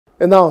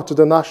And now to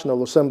the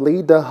National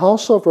Assembly. The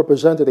House of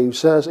Representatives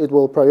says it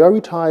will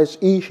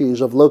prioritize issues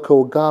of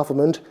local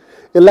government,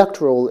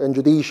 electoral and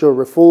judicial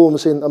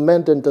reforms in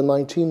amending the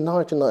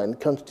 1999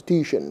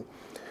 Constitution.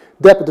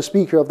 Deputy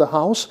Speaker of the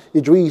House,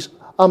 Idris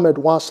Ahmed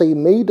Wase,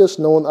 made this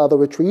known at the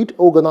retreat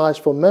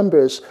organized for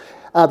members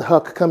ad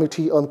hoc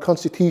Committee on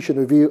Constitution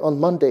Review on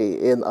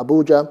Monday in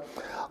Abuja.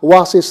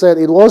 Wase said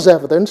it was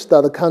evident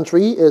that the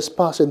country is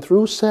passing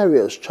through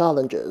serious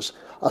challenges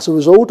as a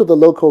result of the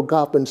local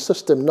government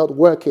system not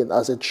working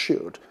as it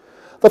should.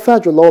 The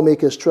federal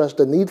lawmakers stressed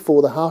the need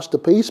for the House to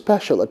pay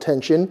special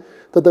attention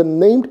to the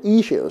named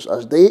issues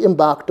as they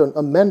embarked on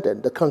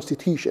amending the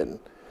Constitution.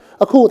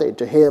 According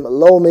to him,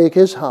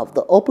 lawmakers have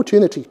the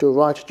opportunity to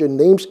write their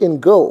names in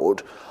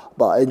gold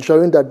by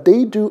ensuring that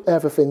they do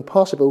everything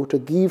possible to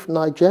give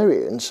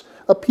Nigerians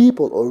a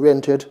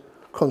people-oriented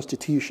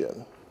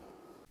constitution.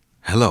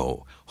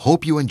 Hello,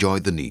 hope you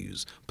enjoyed the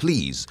news.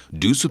 Please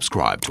do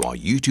subscribe to our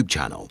YouTube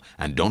channel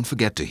and don't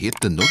forget to hit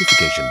the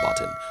notification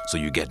button so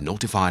you get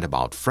notified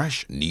about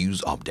fresh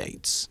news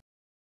updates.